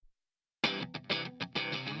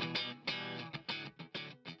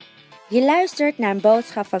Je luistert naar een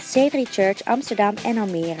boodschap van C3 Church Amsterdam en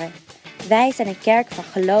Almere. Wij zijn een kerk van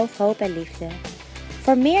geloof, hoop en liefde.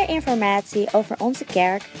 Voor meer informatie over onze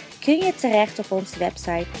kerk kun je terecht op onze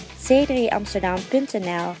website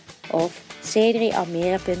c3amsterdam.nl of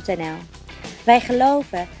c3almere.nl. Wij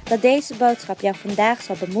geloven dat deze boodschap jou vandaag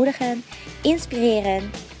zal bemoedigen,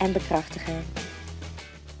 inspireren en bekrachtigen.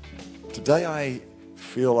 Today I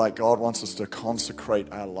feel like God wants us to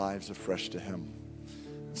consecrate our lives afresh to Him.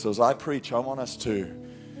 So as I preach, I want us to,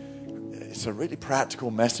 it's a really practical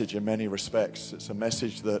message in many respects. It's a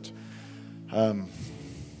message that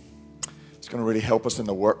it's going to really help us in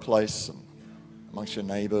the workplace and amongst your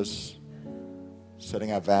neighbors,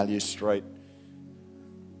 setting our values straight.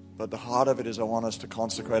 But the heart of it is I want us to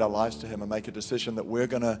consecrate our lives to Him and make a decision that we're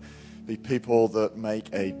going to be people that make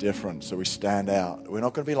a difference, so we stand out. We're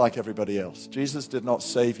not going to be like everybody else. Jesus did not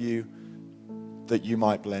save you that you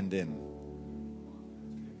might blend in.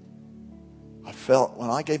 I felt,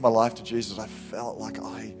 when I gave my life to Jesus, I felt like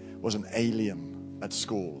I was an alien at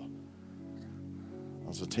school. I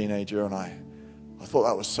was a teenager and I thought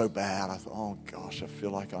that was so bad. I thought, oh gosh, I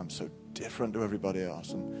feel like I'm so different to everybody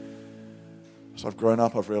else. And as I've grown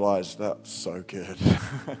up, I've realized that's so good.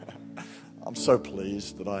 I'm so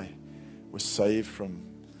pleased that I was saved from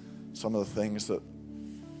some of the things that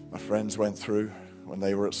my friends went through when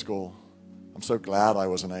they were at school. I'm so glad I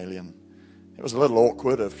was an alien. It was a little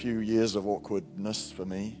awkward, a few years of awkwardness for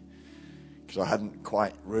me, because I hadn't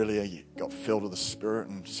quite really got filled with the Spirit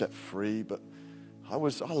and set free, but I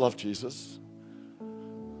love Jesus.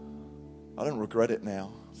 I don't regret it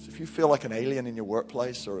now. So if you feel like an alien in your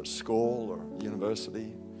workplace or at school or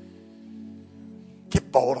university,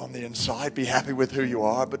 get bold on the inside, be happy with who you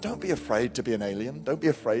are, but don't be afraid to be an alien. Don't be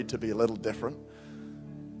afraid to be a little different.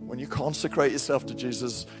 When you consecrate yourself to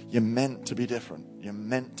Jesus, you're meant to be different. You're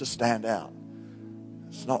meant to stand out.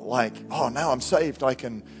 It's not like, oh, now I'm saved, I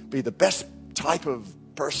can be the best type of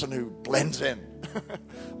person who blends in.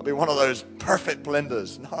 I'll be one of those perfect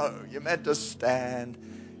blenders. No, you're meant to stand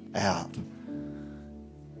out.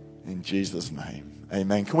 In Jesus' name,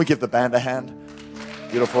 amen. Can we give the band a hand?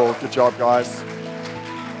 Beautiful, good job, guys.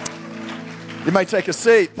 You may take a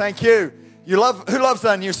seat, thank you. Who loves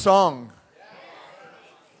that new song?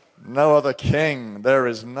 No other king. There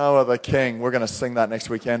is no other king. We're going to sing that next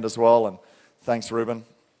weekend as well. And thanks, Ruben.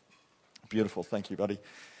 Beautiful. Thank you, buddy.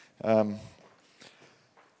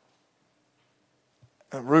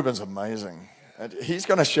 Ruben's amazing. And he's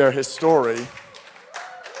going to share his story.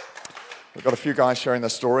 We've got a few guys sharing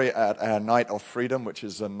their story at our Night of Freedom, which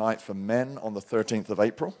is a night for men on the 13th of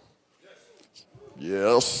April.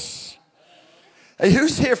 Yes. Hey,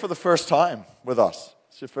 who's here for the first time with us?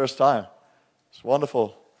 It's your first time. It's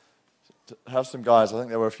wonderful to have some guys. I think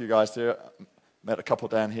there were a few guys there. Met a couple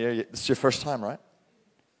down here. This is your first time, right?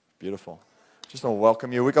 Beautiful. Just want to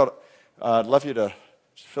welcome you. I'd love you to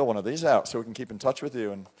fill one of these out so we can keep in touch with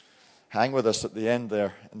you and hang with us at the end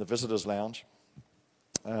there in the visitors lounge.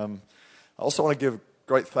 I also want to give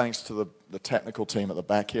great thanks to the technical team at the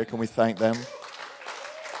back here. Can we thank them?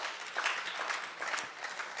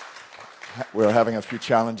 We're having a few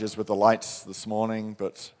challenges with the lights this morning,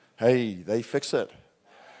 but hey, they fix it.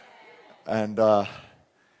 And,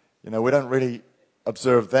 we don't really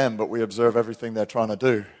observe them, but we observe everything they're trying to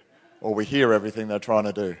do, or we hear everything they're trying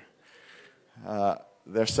to do.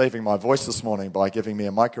 They're saving my voice this morning by giving me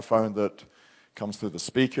a microphone that comes through the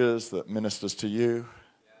speakers, that ministers to you.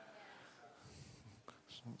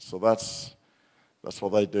 So that's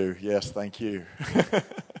what they do. Yes, thank you.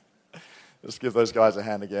 Let's give those guys a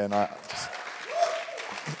hand again.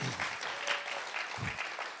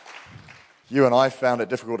 You and I found it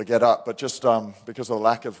difficult to get up, but just because of the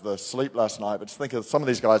lack of the sleep last night. But just think of some of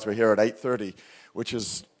these guys were here at 8:30, which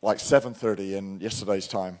is like 7:30 in yesterday's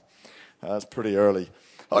time. That's pretty early.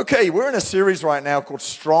 Okay, we're in a series right now called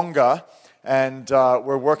Stronger, and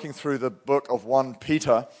we're working through the book of 1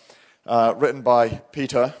 Peter, written by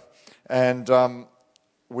Peter, and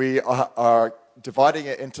we are dividing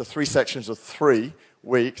it into 3 sections of 3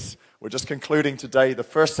 weeks. We're just concluding today the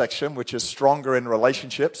first section, which is Stronger in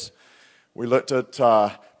Relationships. We looked at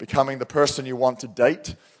becoming the person you want to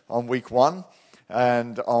date on week 1.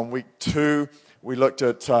 And on week 2, we looked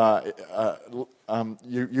at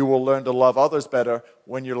you will learn to love others better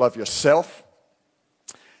when you love yourself.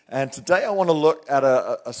 And today I want to look at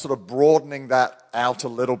a sort of broadening that out a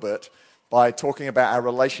little bit by talking about our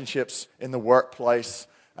relationships in the workplace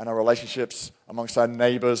and our relationships amongst our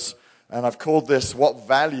neighbors. And I've called this, What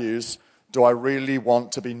Values Do I Really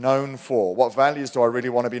Want to Be Known For? What values do I really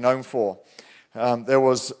want to be known for? There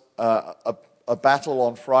was a battle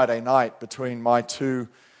on Friday night between my 2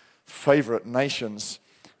 favorite nations,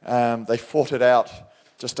 They fought it out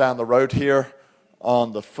just down the road here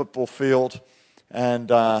on the football field.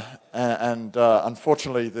 And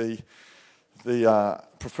unfortunately, the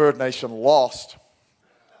preferred nation lost.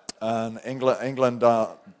 And England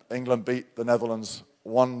beat the Netherlands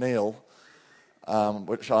 1-0,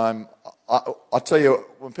 which I tell you,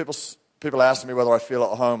 when people ask me whether I feel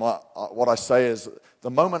at home, what I say is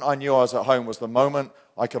the moment I knew I was at home was the moment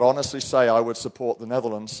I could honestly say I would support the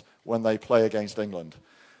Netherlands when they play against England.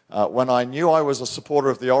 When I knew I was a supporter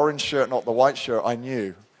of the orange shirt, not the white shirt, I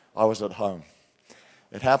knew I was at home.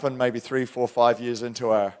 It happened maybe 3, 4, 5 years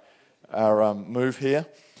into our move here.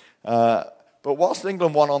 But whilst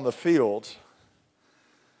England won on the field,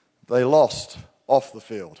 they lost off the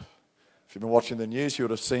field. If you've been watching the news, you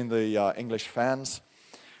would have seen the English fans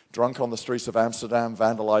drunk on the streets of Amsterdam,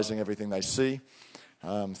 vandalizing everything they see,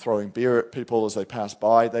 throwing beer at people as they pass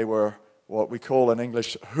by. They were what we call in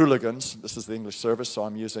English hooligans. This is the English service, so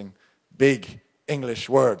I'm using big English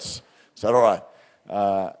words. Is that all right?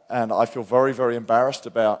 And I feel very, very embarrassed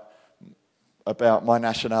about my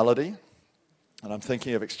nationality. And I'm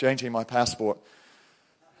thinking of exchanging my passport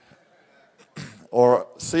or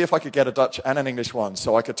see if I could get a Dutch and an English one,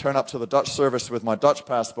 so I could turn up to the Dutch service with my Dutch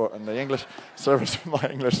passport and the English service with my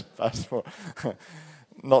English passport.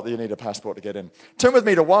 Not that you need a passport to get in. Turn with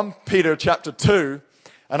me to 1 Peter chapter 2,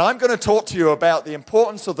 and I'm going to talk to you about the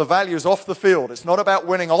importance of the values off the field. It's not about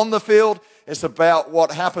winning on the field. It's about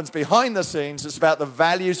what happens behind the scenes. It's about the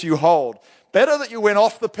values you hold. Better that you win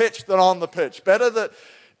off the pitch than on the pitch.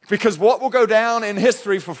 Because what will go down in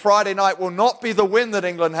history for Friday night will not be the win that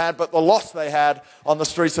England had, but the loss they had on the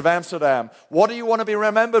streets of Amsterdam. What do you want to be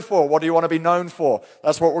remembered for? What do you want to be known for?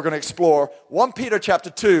 That's what we're going to explore. 1 Peter chapter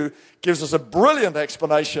 2 gives us a brilliant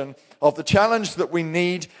explanation of the challenge that we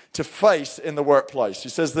need to face in the workplace. He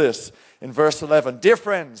says this in verse 11, "Dear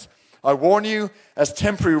friends, I warn you as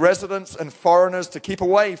temporary residents and foreigners to keep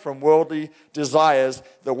away from worldly desires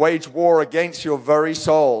that wage war against your very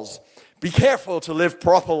souls. Be careful to live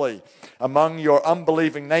properly among your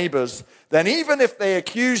unbelieving neighbors. Then even if they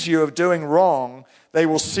accuse you of doing wrong, they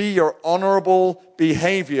will see your honorable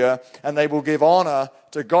behavior and they will give honor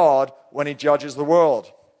to God when he judges the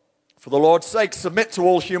world. For the Lord's sake, submit to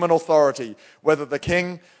all human authority, whether the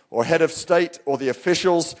king or head of state or the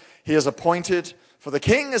officials he has appointed. For the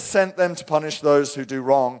king has sent them to punish those who do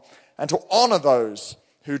wrong and to honor those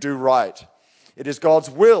who do right. It is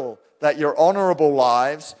God's will that your honorable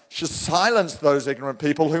lives should silence those ignorant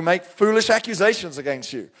people who make foolish accusations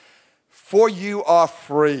against you. For you are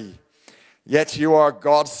free, yet you are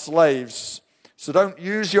God's slaves. So don't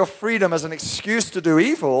use your freedom as an excuse to do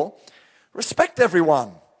evil. Respect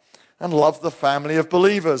everyone and love the family of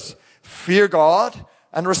believers. Fear God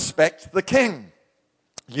and respect the king.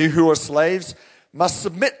 You who are slaves must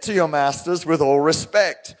submit to your masters with all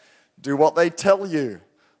respect. Do what they tell you,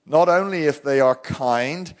 not only if they are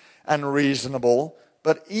kind and reasonable,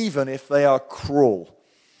 but even if they are cruel.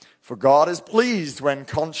 For God is pleased when,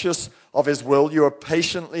 conscious of his will,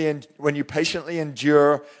 when you patiently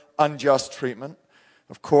endure unjust treatment.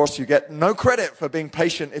 Of course, you get no credit for being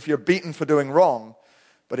patient if you're beaten for doing wrong,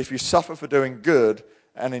 but if you suffer for doing good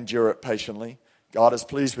and endure it patiently, God is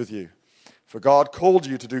pleased with you. For God called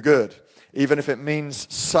you to do good, even if it means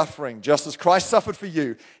suffering. Just as Christ suffered for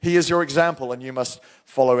you, he is your example, and you must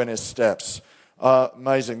follow in his steps.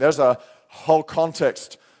 Amazing. There's a whole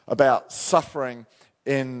context about suffering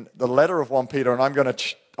in the letter of 1 Peter, and I'm going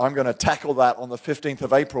to tackle that on the 15th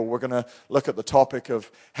of April. We're going to look at the topic of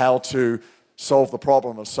how to solve the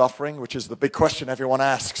problem of suffering, which is the big question everyone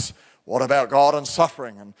asks. What about God and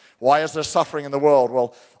suffering? And why is there suffering in the world?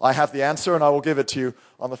 Well, I have the answer, and I will give it to you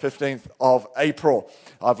on the 15th of April.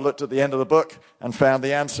 I've looked at the end of the book and found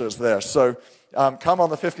the answers there. So come on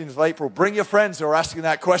the 15th of April. Bring your friends who are asking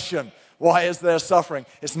that question. Why is there suffering?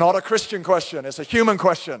 It's not a Christian question. It's a human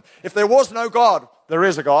question. If there was no God, there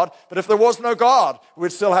is a God. But if there was no God,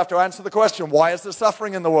 we'd still have to answer the question, why is there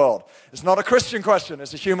suffering in the world? It's not a Christian question.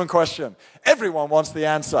 It's a human question. Everyone wants the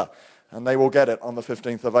answer. And they will get it on the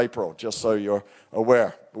 15th of April, just so you're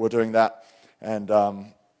aware. We're doing that. And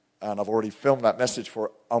I've already filmed that message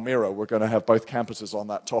for Almira. We're going to have both campuses on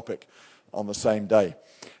that topic on the same day.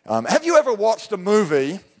 Have you ever watched a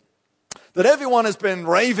movie that everyone has been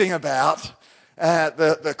raving about?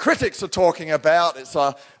 The critics are talking about. It's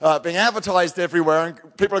being advertised everywhere.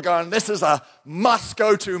 And people are going, this is a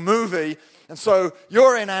must-go-to movie. And so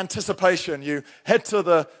you're in anticipation. You head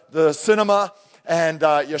to the cinema. And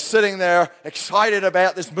you're sitting there excited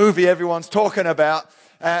about this movie everyone's talking about.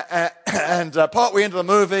 And partway into the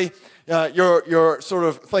movie, you're sort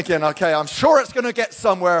of thinking, okay, I'm sure it's going to get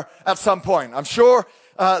somewhere at some point. I'm sure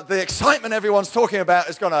the excitement everyone's talking about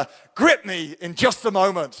is going to grip me in just a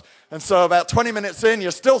moment. And so about 20 minutes in,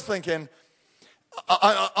 you're still thinking,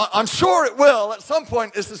 I'm sure it will. At some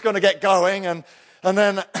point, this is going to get going. And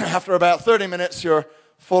then after about 30 minutes, you're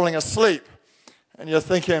falling asleep. And you're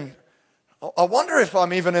thinking, I wonder if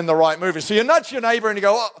I'm even in the right movie. So you nudge your neighbor and you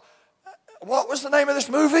go, what was the name of this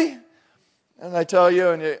movie? And they tell you,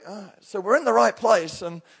 and so we're in the right place.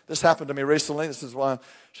 And this happened to me recently. This is why I'm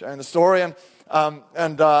sharing the story.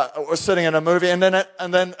 And we're sitting in a movie, and then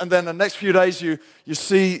the next few days you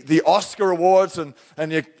see the Oscar awards, and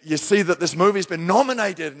you see that this movie's been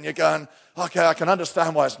nominated, and you're going, okay, I can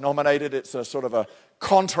understand why it's nominated. It's a sort of a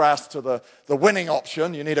contrast to the winning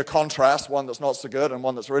option. You need a contrast, one that's not so good and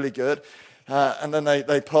one that's really good. And then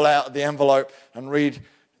they pull out the envelope and read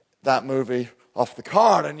that movie off the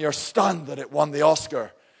card, and you're stunned that it won the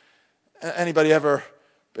Oscar. Anybody ever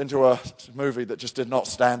been to a movie that just did not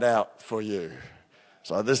stand out for you?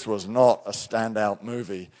 So this was not a standout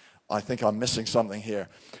movie. I think I'm missing something here.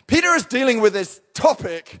 Peter is dealing with this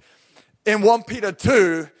topic in 1 Peter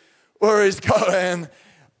 2, where he's going,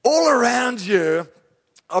 all around you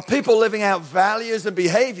are people living out values and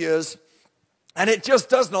behaviors, and it just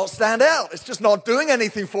does not stand out. It's just not doing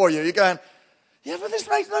anything for you. You're going, yeah, but this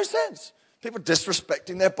makes no sense. People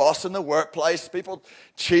disrespecting their boss in the workplace, people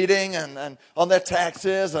cheating and on their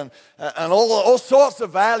taxes and all sorts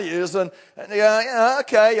of values. And you go, yeah,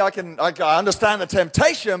 okay, I understand the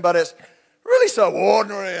temptation, but it's really so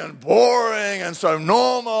ordinary and boring and so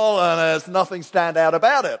normal, and there's nothing stand out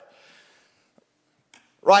about it.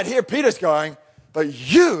 Right here, Peter's going, but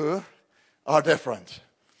you are different.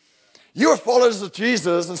 You are followers of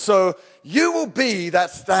Jesus, and so you will be that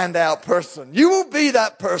standout person. You will be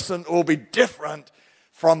that person who will be different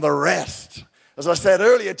from the rest. As I said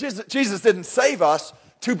earlier, Jesus didn't save us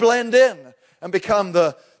to blend in and become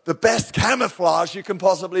the best camouflage you can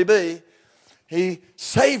possibly be. He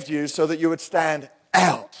saved you so that you would stand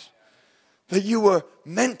out. That you were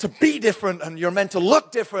meant to be different, and you're meant to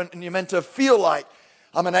look different, and you're meant to feel like,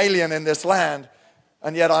 I'm an alien in this land,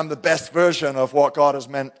 and yet I'm the best version of what God has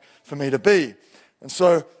meant for me to be. And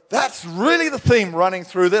so that's really the theme running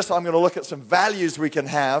through this. I'm going to look at some values we can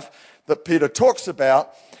have that Peter talks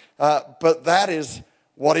about, but that is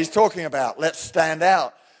what he's talking about. Let's stand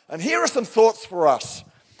out. And here are some thoughts for us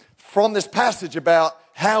from this passage about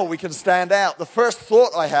how we can stand out. The first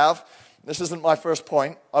thought I have, this isn't my first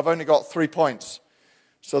point, I've only got 3 points.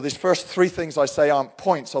 So these first 3 things I say aren't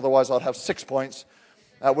points, otherwise I'd have 6 points.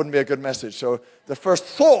 That wouldn't be a good message. So the first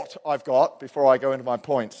thought I've got, before I go into my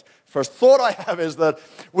points, first thought I have is that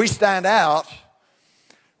we stand out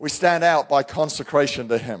by consecration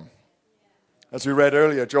to him. As we read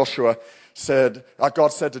earlier, God said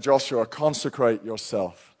to Joshua, consecrate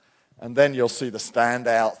yourself, and then you'll see the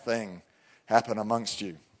standout thing happen amongst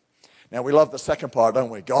you. Now, we love the second part,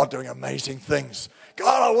 don't we? God doing amazing things.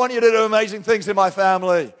 God, I want you to do amazing things in my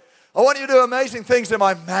family. I want you to do amazing things in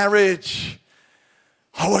my marriage.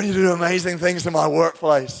 I want you to do amazing things in my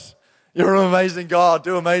workplace. You're an amazing God.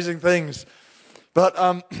 Do amazing things. But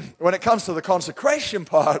when it comes to the consecration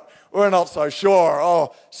part, we're not so sure.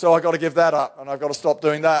 Oh, so I got to give that up, and I've got to stop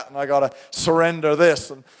doing that, and I got to surrender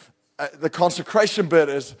this. And the consecration bit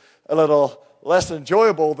is a little less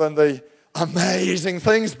enjoyable than the amazing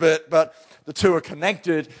things bit, but the two are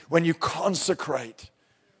connected. When you consecrate,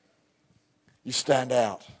 you stand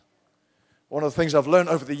out. One of the things I've learned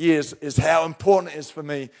over the years is how important it is for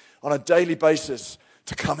me on a daily basis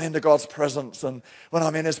to come into God's presence. And when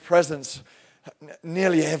I'm in his presence,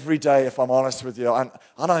 nearly every day, if I'm honest with you, and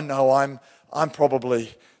I know I'm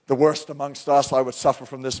probably the worst amongst us. I would suffer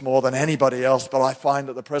from this more than anybody else, but I find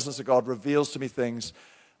that the presence of God reveals to me things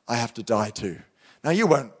I have to die to. Now, you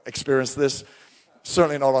won't experience this,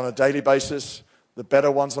 certainly not on a daily basis. The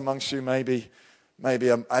better ones amongst you maybe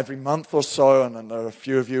every month or so, and then there are a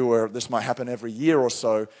few of you where this might happen every year or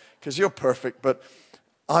so, because you're perfect, but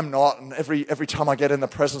I'm not. And every time I get in the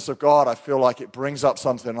presence of God, I feel like it brings up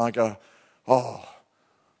something, and I go, oh,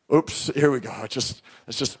 oops, here we go. Let's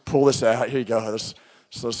just pull this out. Here you go. There's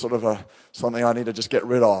sort of something I need to just get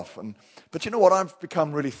rid of. But you know what? I've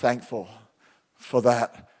become really thankful for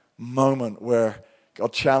that moment where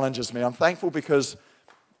God challenges me. I'm thankful because,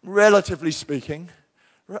 relatively speaking,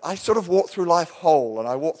 I sort of walk through life whole, and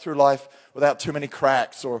I walk through life without too many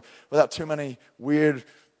cracks or without too many weird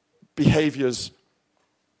behaviors.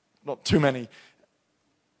 Not too many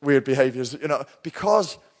weird behaviors,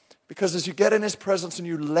 because as you get in his presence and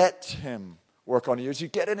you let him work on you, as you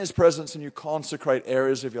get in his presence and you consecrate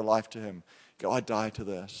areas of your life to him, go, I die to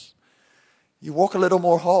this. You walk a little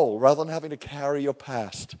more whole. Rather than having to carry your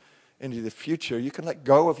past into the future, you can let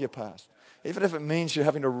go of your past. even if it means you're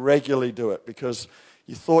having to regularly do it because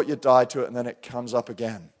you thought you died to it and then it comes up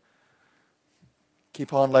again.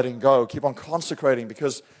 Keep on letting go. Keep on consecrating,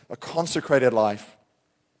 because a consecrated life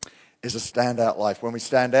is a standout life. When we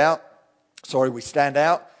stand out, we stand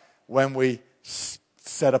out when we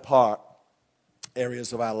set apart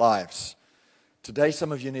areas of our lives. Today,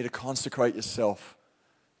 some of you need to consecrate yourself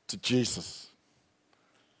to Jesus,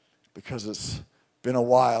 because it's been a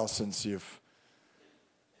while since you've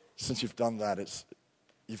done that.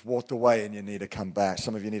 You've walked away and you need to come back.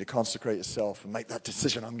 Some of you need to consecrate yourself and make that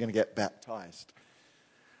decision. I'm going to get baptized.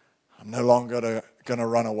 I'm no longer going to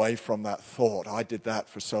run away from that thought. I did that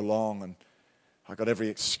for so long, and I got every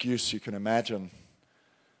excuse you can imagine.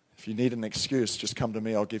 If you need an excuse, just come to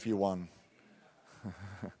me. I'll give you one.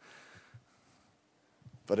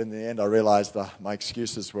 But in the end, I realized that my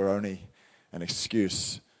excuses were only an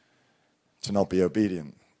excuse to not be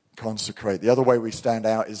obedient. Consecrate. The other way we stand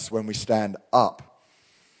out is when we stand up.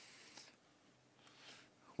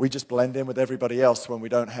 We just blend in with everybody else when we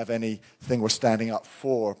don't have anything we're standing up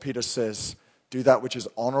for. Peter says, do that which is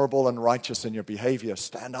honorable and righteous in your behavior.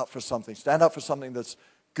 Stand up for something. Stand up for something that's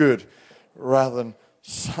good rather than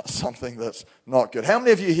something that's not good. How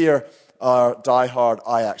many of you here are diehard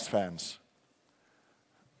Ajax fans?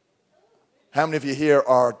 How many of you here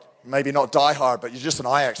are maybe not diehard, but you're just an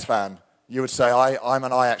Ajax fan? You would say, I'm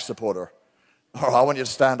an Ajax supporter. All right, I want you to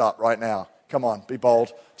stand up right now. Come on, be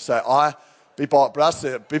bold. Say, be bold. That's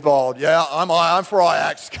it. Be bold. Yeah, I'm for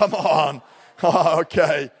Ajax. Come on.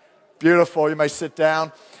 Okay. Beautiful. You may sit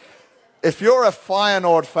down. If you're a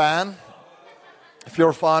Feyenoord fan,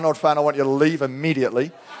 I want you to leave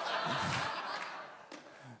immediately.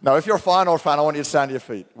 No, if you're a Feyenoord fan, I want you to stand to your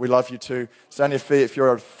feet. We love you too. Stand to your feet if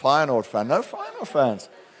you're a Feyenoord fan. No Feyenoord fans.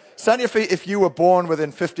 Stand to your feet if you were born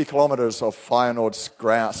within 50 kilometers of Feyenoord's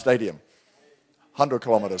stadium. 100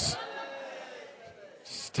 kilometers.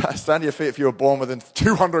 Stand to your feet if you were born within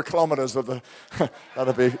 200 kilometers of the...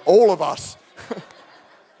 That'd be all of us.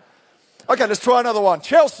 Okay, let's try another one.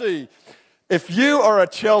 Chelsea. If you are a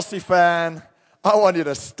Chelsea fan, I want you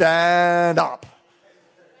to stand up.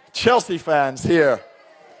 Chelsea fans here.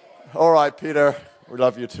 All right, Peter, we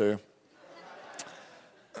love you too.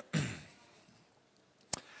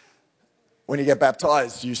 When you get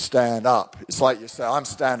baptized, you stand up. It's like you say, I'm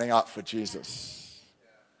standing up for Jesus.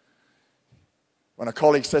 When a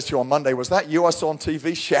colleague says to you on Monday, was that you I saw on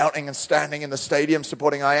TV shouting and standing in the stadium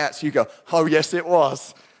supporting Ajax? You go, oh, yes, it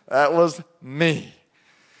was. That was me.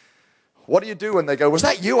 What do you do when they go, was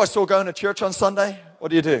that you I saw going to church on Sunday? What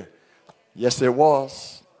do you do? Yes, it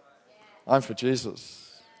was. I'm for Jesus.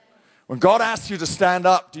 When God asks you to stand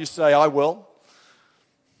up, do you say, I will?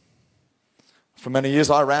 For many years,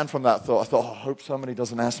 I ran from that thought. I thought, I hope somebody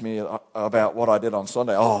doesn't ask me about what I did on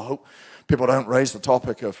Sunday. I hope people don't raise the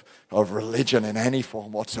topic of religion in any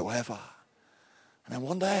form whatsoever. And then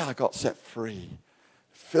one day I got set free,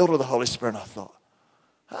 filled with the Holy Spirit, and I thought,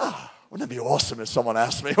 wouldn't it be awesome if someone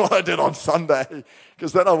asked me what I did on Sunday?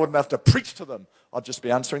 Because then I wouldn't have to preach to them. I'd just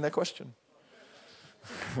be answering their question.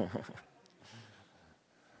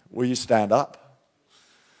 Will you stand up?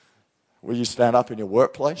 Will you stand up in your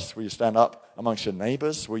workplace? Will you stand up amongst your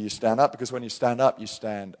neighbors? Will you stand up? Because when you stand up, you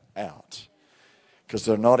stand out. Because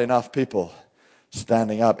there are not enough people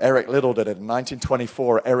standing up. Eric Liddell did it in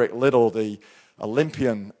 1924. Eric Liddell, the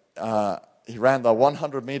Olympian, he ran the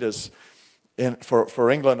 100 meters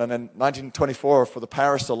for England. And in 1924, for the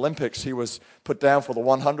Paris Olympics, he was put down for the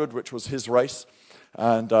 100, which was his race,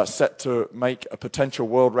 and set to make a potential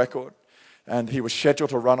world record. And he was scheduled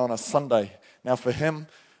to run on a Sunday. Now, for him,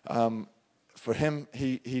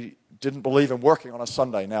 he didn't believe in working on a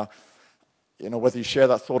Sunday. Now, whether you share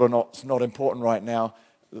that thought or not, it's not important right now.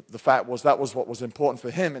 The fact was that was what was important for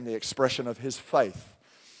him in the expression of his faith.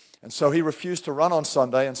 And so he refused to run on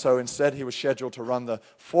Sunday, and so instead he was scheduled to run the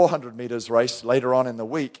 400 meters race later on in the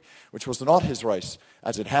week, which was not his race.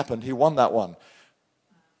 As it happened, he won that one.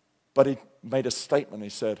 But he made a statement. He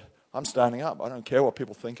said, I'm standing up. I don't care what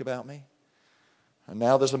people think about me. And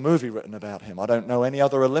now there's a movie written about him. I don't know any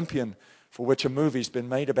other Olympian for which a movie's been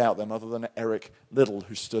made about them other than Eric Liddell,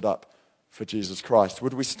 who stood up for Jesus Christ.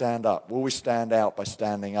 Would we stand up? Will we stand out by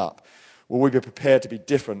standing up? Will we be prepared to be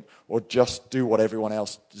different or just do what everyone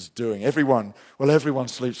else is doing? Everyone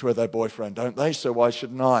sleeps with their boyfriend, don't they? So why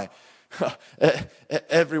shouldn't I?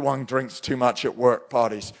 Everyone drinks too much at work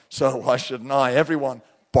parties, so why shouldn't I? Everyone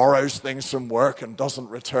borrows things from work and doesn't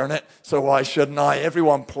return it, so why shouldn't I?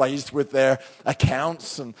 Everyone plays with their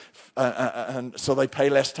accounts and so they pay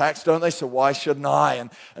less tax, don't they? So why shouldn't I?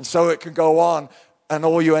 And so it can go on, and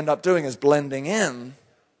all you end up doing is blending in,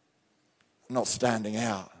 not standing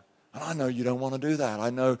out. And I know you don't want to do that. I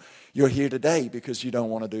know you're here today because you don't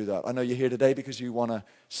want to do that. I know you're here today because you want to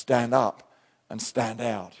stand up and stand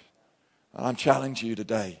out. And I'm challenging you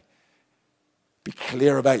today. Be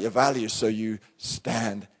clear about your values so you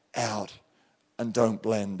stand out and don't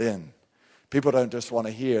blend in. People don't just want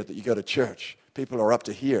to hear that you go to church. People are up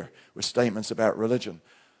to here with statements about religion.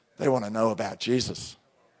 They want to know about Jesus.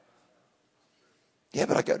 Yeah,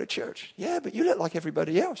 but I go to church. Yeah, but you look like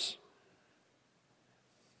everybody else.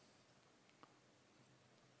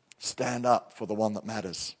 Stand up for the one that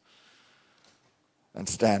matters. And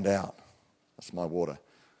stand out. That's my water.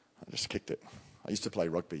 I just kicked it. I used to play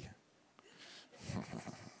rugby.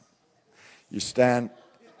 You stand.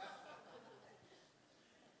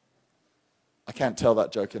 I can't tell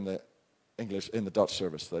that joke in the English, in the Dutch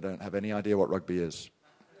service. They don't have any idea what rugby is.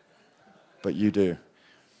 But you do.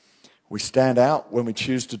 We stand out when we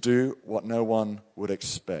choose to do what no one would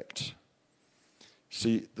expect.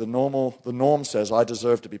 See, the norm says, I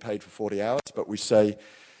deserve to be paid for 40 hours, but we say,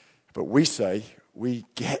 we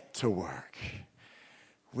get to work.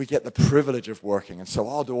 We get the privilege of working, and so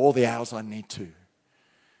I'll do all the hours I need to.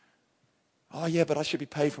 Oh, yeah, but I should be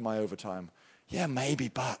paid for my overtime. Yeah, maybe,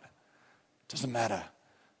 but it doesn't matter.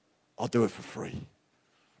 I'll do it for free.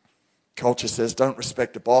 Culture says, don't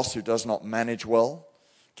respect a boss who does not manage well.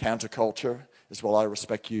 Counterculture is, well, I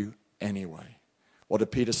respect you anyway. What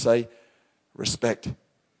did Peter say? Respect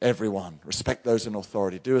everyone. Respect those in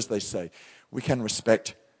authority. Do as they say. We can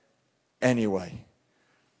respect anyway.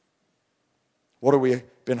 What have we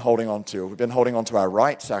been holding on to? We've been holding on to our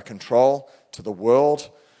rights, our control, to the world's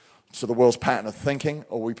pattern of thinking,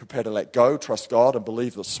 or are we prepared to let go, trust God, and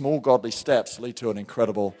believe that small godly steps lead to an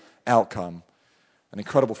incredible outcome, an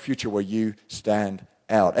incredible future where you stand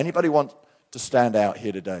out. Anybody want to stand out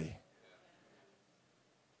here today?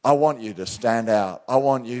 I want you to stand out. I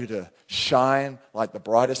want you to shine like the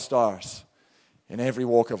brightest stars in every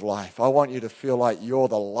walk of life. I want you to feel like you're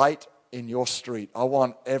the light in your street. I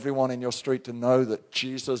want everyone in your street to know that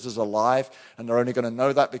Jesus is alive, and they're only going to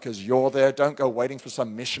know that because you're there. Don't go waiting for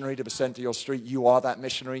some missionary to be sent to your street. You are that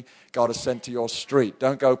missionary God has sent to your street.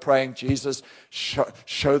 Don't go praying, Jesus,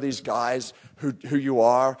 show these guys who you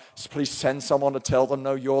are. Please send someone to tell them,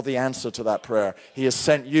 no, you're the answer to that prayer. He has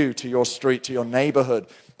sent you to your street, to your neighborhood.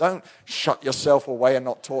 Don't shut yourself away and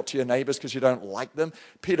not talk to your neighbors because you don't like them.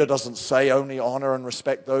 Peter doesn't say only honor and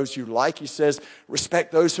respect those you like. He says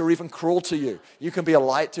respect those who are even cruel to you. You can be a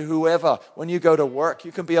light to whoever. When you go to work,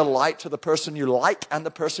 you can be a light to the person you like and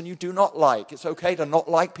the person you do not like. It's okay to not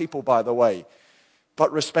like people, by the way,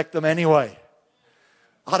 but respect them anyway.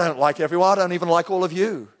 I don't like everyone. I don't even like all of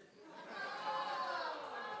you.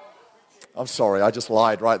 I'm sorry, I just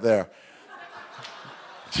lied right there.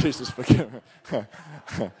 Jesus, forgive me.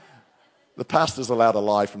 The pastor's allowed to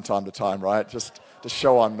lie from time to time, right? Just to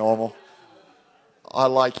show I'm normal. I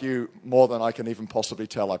like you more than I can even possibly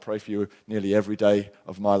tell. I pray for you nearly every day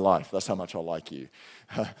of my life. That's how much I like you.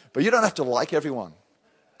 But you don't have to like everyone,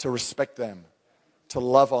 to respect them, to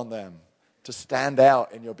love on them, to stand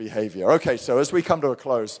out in your behavior. Okay, so as we come to a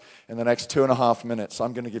close in the next 2.5 minutes,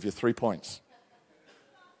 I'm going to give you 3 points.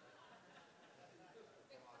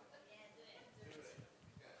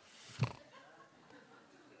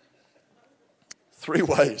 3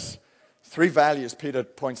 ways, 3 values Peter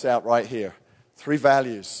points out right here. 3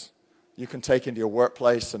 values you can take into your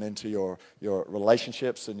workplace and into your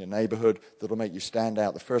relationships in your neighborhood that will make you stand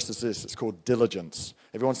out. The first is this. It's called diligence.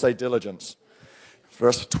 Everyone say diligence.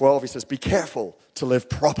 Verse 12, he says, be careful to live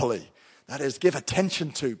properly. That is, give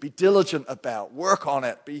attention to, be diligent about, work on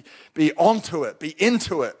it, be onto it, be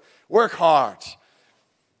into it, work hard.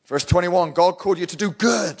 Verse 21, God called you to do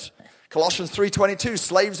good. Colossians 3:22,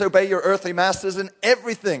 slaves, obey your earthly masters in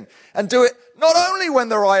everything, and do it not only when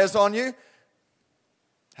their eye is on you.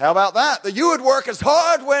 How about that? That you would work as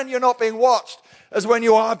hard when you're not being watched as when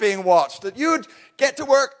you are being watched. That you would get to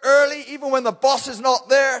work early even when the boss is not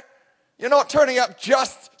there. You're not turning up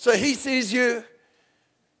just so he sees you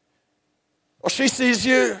or she sees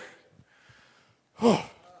you. Oh,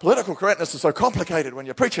 political correctness is so complicated when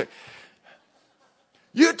you're preaching.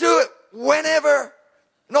 You do it whenever,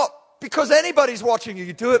 not because anybody's watching you.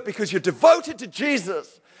 You do it because you're devoted to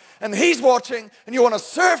Jesus and he's watching and you want to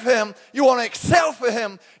serve him. You want to excel for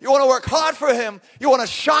him. You want to work hard for him. You want to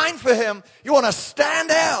shine for him. You want to stand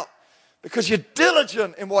out because you're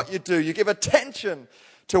diligent in what you do. You give attention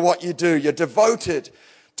to what you do. You're devoted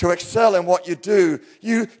to excel in what you do.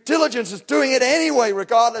 Diligence is doing it anyway,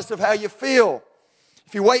 regardless of how you feel.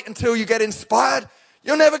 If you wait until you get inspired,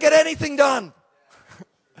 you'll never get anything done.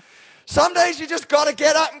 Some days you just got to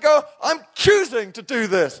get up and go, I'm choosing to do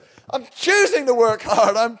this. I'm choosing to work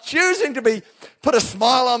hard. I'm choosing to put a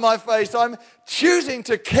smile on my face. I'm choosing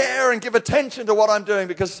to care and give attention to what I'm doing,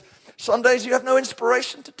 because some days you have no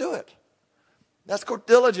inspiration to do it. That's called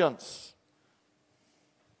diligence.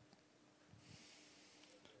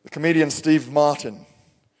 The comedian Steve Martin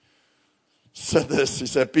said this. He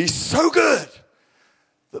said, be so good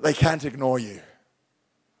that they can't ignore you.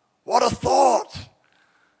 What a thought.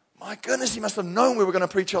 My goodness, he must have known we were going to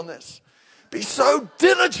preach on this. Be so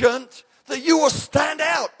diligent that you will stand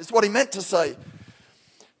out, is what he meant to say.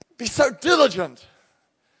 Be so diligent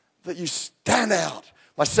that you stand out.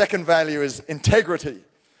 My second value is integrity.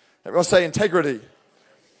 Everyone say integrity.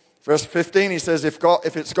 Verse 15, he says, if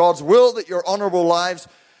it's God's will that your honorable lives,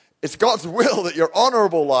 it's God's will that your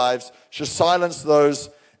honorable lives should silence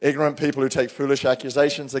those ignorant people who take foolish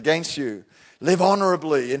accusations against you. Live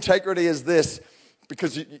honorably. Integrity is this,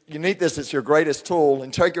 because you need this, it's your greatest tool.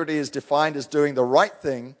 Integrity is defined as doing the right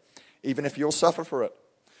thing, even if you'll suffer for it.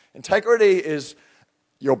 Integrity is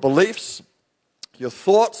your beliefs, your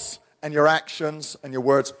thoughts, and your actions, and your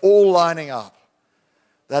words all lining up.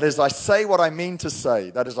 That is, I say what I mean to say.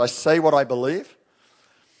 That is, I say what I believe,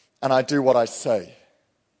 and I do what I say.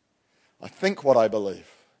 I think what I believe.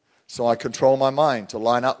 So I control my mind to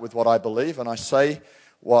line up with what I believe, and I say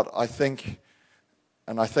what I think,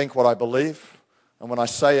 and I think what I believe, and when I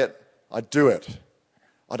say it, I do it.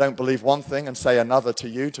 I don't believe one thing and say another to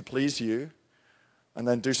you to please you, and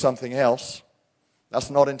then do something else.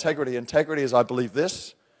 That's not integrity. Integrity is I believe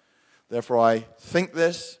this, therefore I think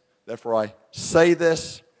this, therefore I say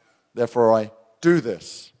this, therefore I do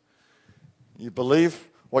this. You believe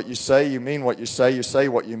what you say, you mean what you say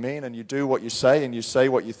what you mean, and you do what you say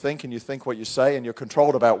what you think, and you think what you say, and you're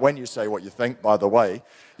controlled about when you say what you think, by the way.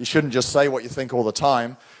 You shouldn't just say what you think all the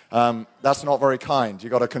time. That's not very kind.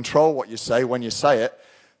 You've got to control what you say when you say it,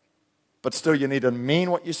 but still you need to mean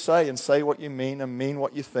what you say and say what you mean, and mean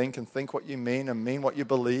what you think and think what you mean, and mean what you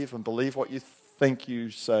believe and believe what you think you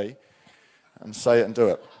say, and say it and do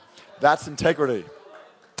it. That's integrity.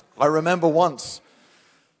 I remember once,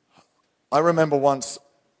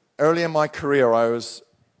 early in my career, I was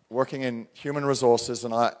working in human resources,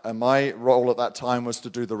 and my role at that time was to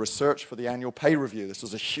do the research for the annual pay review. This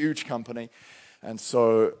was a huge company, and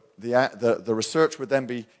so the research would then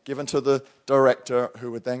be given to the director,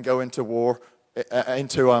 who would then go into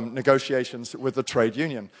negotiations with the trade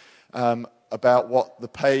union about what the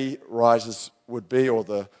pay rises would be, or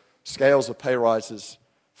the scales of pay rises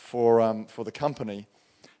for the company.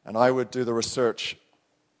 And I would do the research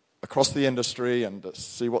across the industry and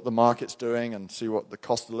see what the market's doing and see what the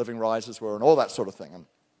cost of living rises were and all that sort of thing. And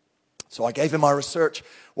so I gave him my research,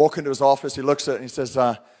 walk into his office, he looks at it and he says,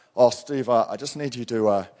 oh, Steve, I just need you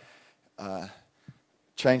to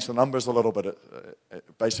change the numbers a little bit.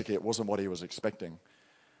 Basically, it wasn't what he was expecting.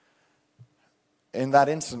 In that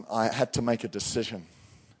instant, I had to make a decision.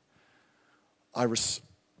 I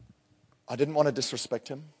didn't want to disrespect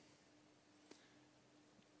him,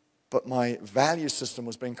 but my value system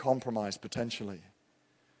was being compromised potentially.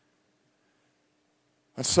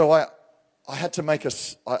 And so I had to make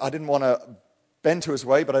I didn't want to bend to his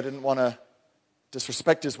way, but I didn't want to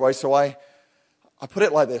disrespect his way. So I put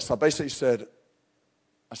it like this. I basically said,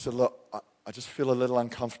 look, I just feel a little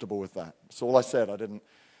uncomfortable with that. That's all I said. I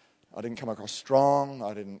didn't come across strong.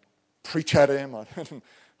 I didn't preach at him.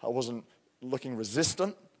 I wasn't looking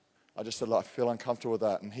resistant. I just said, look, I feel uncomfortable with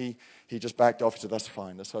that. And he just backed off. He said, that's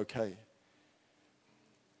fine. That's okay.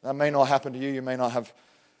 That may not happen to you. You may not have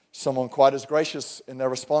someone quite as gracious in their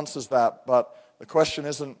response as that. But the question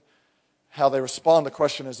isn't how they respond. The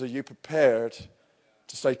question is, are you prepared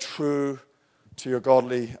to stay true to your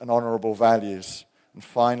godly and honorable values? And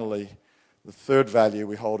finally, the third value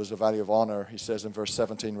we hold is the value of honor. He says in verse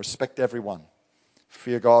 17, respect everyone.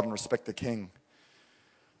 Fear God and respect the king.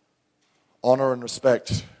 Honor and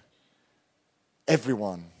respect.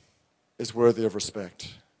 Everyone is worthy of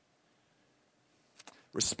respect.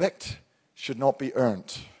 Respect should not be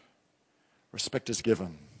earned. Respect is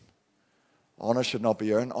given. Honor should not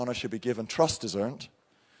be earned. Honor should be given. Trust is earned.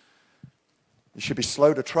 You should be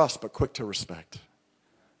slow to trust but quick to respect.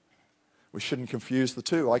 We shouldn't confuse the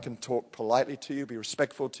two. I can talk politely to you, be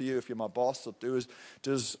respectful to you. If you're my boss, I'll do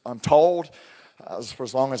as I'm told, for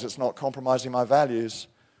as long as it's not compromising my values.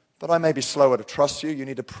 But I may be slower to trust you. You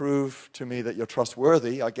need to prove to me that you're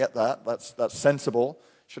trustworthy. I get that. That's sensible.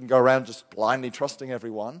 Shouldn't go around just blindly trusting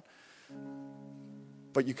everyone.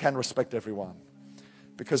 But you can respect everyone.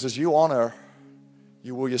 Because as you honor,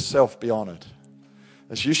 you will yourself be honored.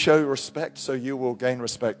 As you show respect, so you will gain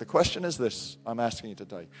respect. The question is this, I'm asking you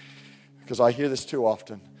today, because I hear this too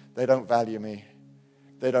often. They don't value me.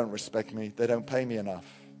 They don't respect me. They don't pay me enough.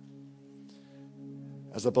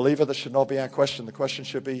 As a believer, that should not be our question. The question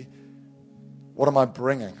should be, what am I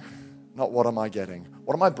bringing? Not what am I getting?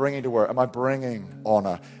 What am I bringing to work? Am I bringing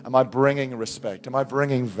honor? Am I bringing respect? Am I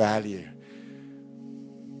bringing value?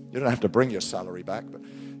 You don't have to bring your salary back, but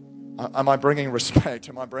am I bringing respect?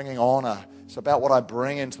 Am I bringing honor? It's about what I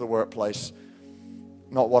bring into the workplace,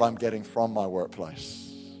 not what I'm getting from my workplace.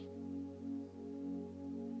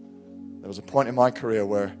 There was a point in my career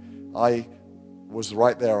where I was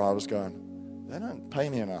right there. I was going, they don't pay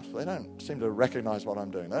me enough. They don't seem to recognize what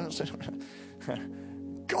I'm doing. They don't seem to...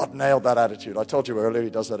 God nailed that attitude. I told you earlier, he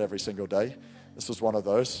does that every single day. This was one of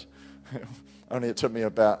those. Only it took me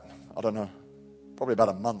about, I don't know, probably about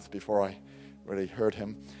a month before I really heard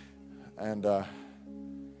him. And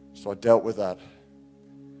so I dealt with that.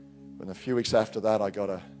 And a few weeks after that, I got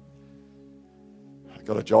a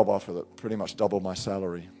job offer that pretty much doubled my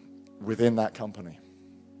salary within that company.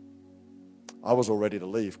 I was all ready to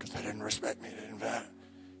leave because they didn't respect me. They didn't value.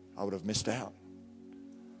 I would have missed out.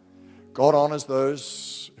 God honors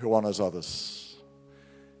those who honors others.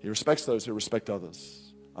 He respects those who respect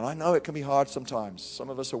others. And I know it can be hard sometimes. Some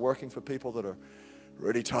of us are working for people that are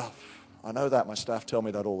really tough. I know that. My staff tell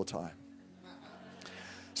me that all the time.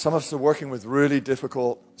 Some of us are working with really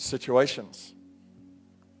difficult situations.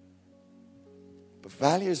 But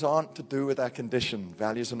values aren't to do with our condition.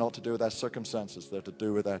 Values are not to do with our circumstances. They're to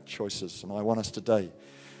do with our choices. And I want us today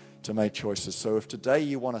to make choices. So if today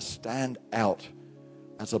you want to stand out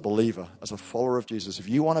as a believer, as a follower of Jesus, if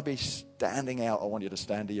you want to be standing out, I want you to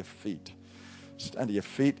stand to your feet. Stand to your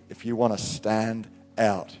feet if you want to stand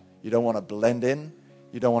out. You don't want to blend in.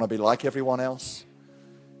 You don't want to be like everyone else.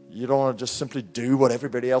 You don't want to just simply do what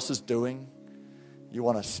everybody else is doing. You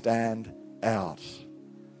want to stand out.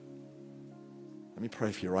 Let me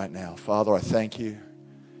pray for you right now. Father, I thank you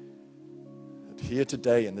that here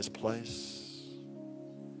today in this place,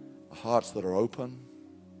 the hearts that are open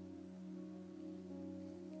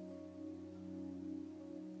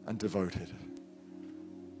and devoted.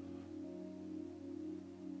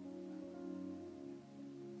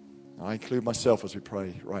 I include myself as we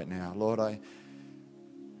pray right now. Lord, I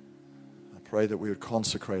pray that we would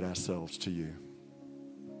consecrate ourselves to you.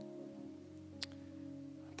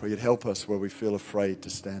 I pray you'd help us where we feel afraid to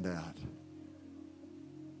stand out.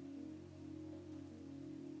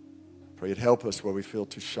 I pray you'd help us where we feel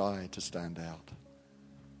too shy to stand out.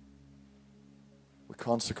 We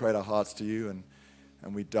consecrate our hearts to you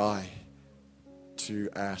and we die to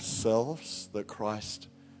ourselves that Christ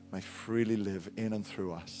may freely live in and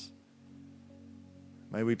through us.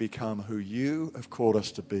 May we become who you have called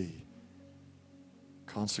us to be.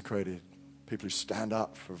 Consecrated people who stand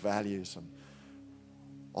up for values and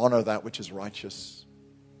honor that which is righteous.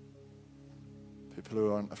 People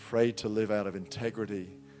who aren't afraid to live out of integrity,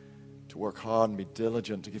 to work hard and be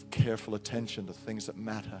diligent, to give careful attention to things that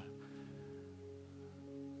matter.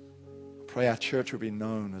 I pray our church will be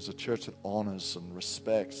known as a church that honors and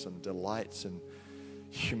respects and delights in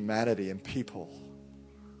humanity and people.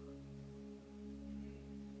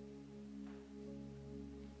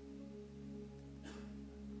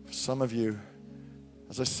 For some of you,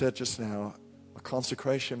 as I said just now, a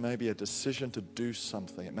consecration may be a decision to do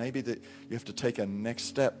something. It may be that you have to take a next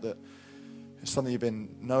step that is something you've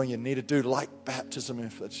been knowing you need to do, like baptism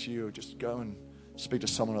if that's you. Just go and speak to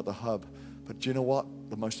someone at the hub. But do you know what?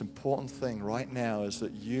 The most important thing right now is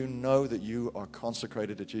that you know that you are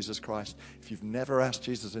consecrated to Jesus Christ. If you've never asked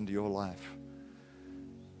Jesus into your life,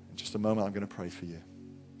 in just a moment I'm going to pray for you.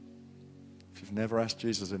 If you've never asked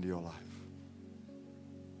Jesus into your life,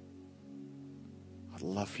 I'd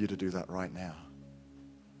love for you to do that right now.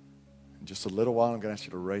 In just a little while, I'm going to ask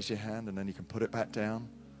you to raise your hand, and then you can put it back down.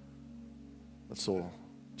 That's all.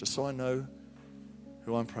 Just so I know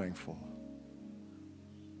who I'm praying for.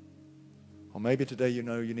 Or maybe today you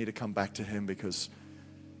know you need to come back to him because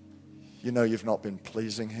you know you've not been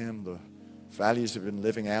pleasing him. The values you've been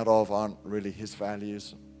living out of aren't really his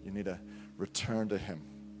values. You need to return to him.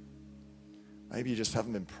 Maybe you just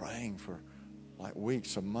haven't been praying for like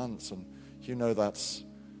weeks or months, and you know that's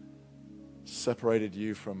separated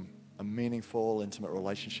you from a meaningful, intimate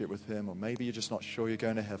relationship with him. Or maybe you're just not sure you're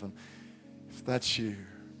going to heaven. If that's you,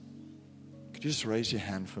 could you just raise your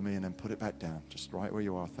hand for me and then put it back down, just right where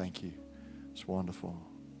you are? Thank you. It's wonderful.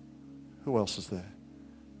 Who else is there?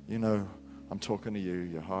 You know I'm talking to you.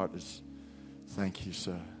 Your heart is, thank you,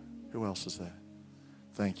 sir. Who else is there?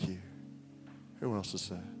 Thank you. Who else is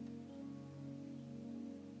there?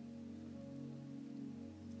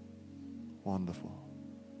 Wonderful.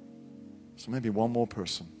 So maybe one more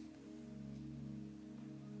person.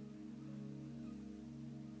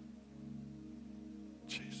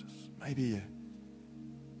 maybe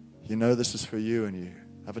you know this is for you and you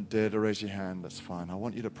haven't dared to raise your hand. That's fine. I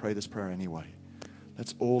want you to pray this prayer anyway.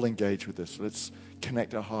 Let's all engage with this. Let's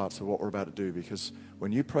connect our hearts to what we're about to do, because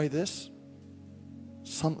when you pray this,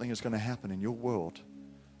 something is going to happen in your world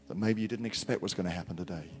that maybe you didn't expect was going to happen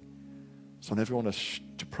today. So I want everyone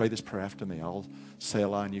to pray this prayer after me. I'll say a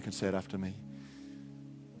line, you can say it after me.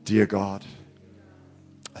 Dear God,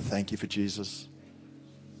 I thank you for Jesus.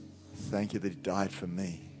 Thank you that he died for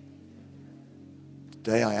me.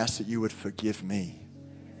 Today I ask that you would forgive me.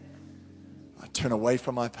 I turn away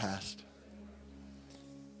from my past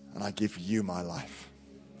and I give you my life.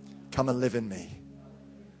 Come and live in me.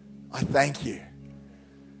 I thank you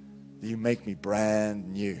that you make me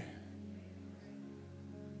brand new.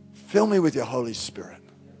 Fill me with your Holy Spirit.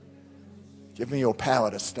 Give me your power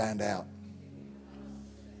to stand out.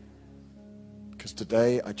 Because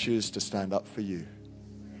today I choose to stand up for you.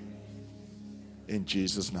 In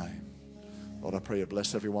Jesus' name. Lord, I pray you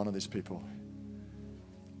bless every one of these people.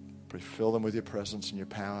 Pray fill them with your presence and your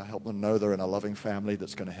power. Help them know they're in a loving family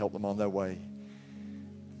that's going to help them on their way.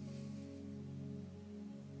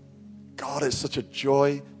 God, it's such a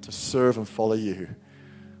joy to serve and follow you.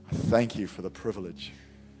 I thank you for the privilege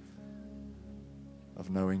of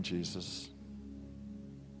knowing Jesus.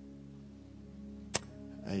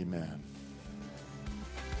 Amen.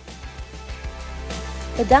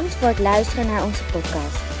 Bedankt voor het luisteren naar onze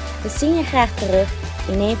podcast. We zien je graag terug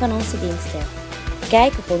in een van onze diensten.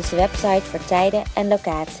 Kijk op onze website voor tijden en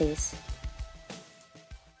locaties.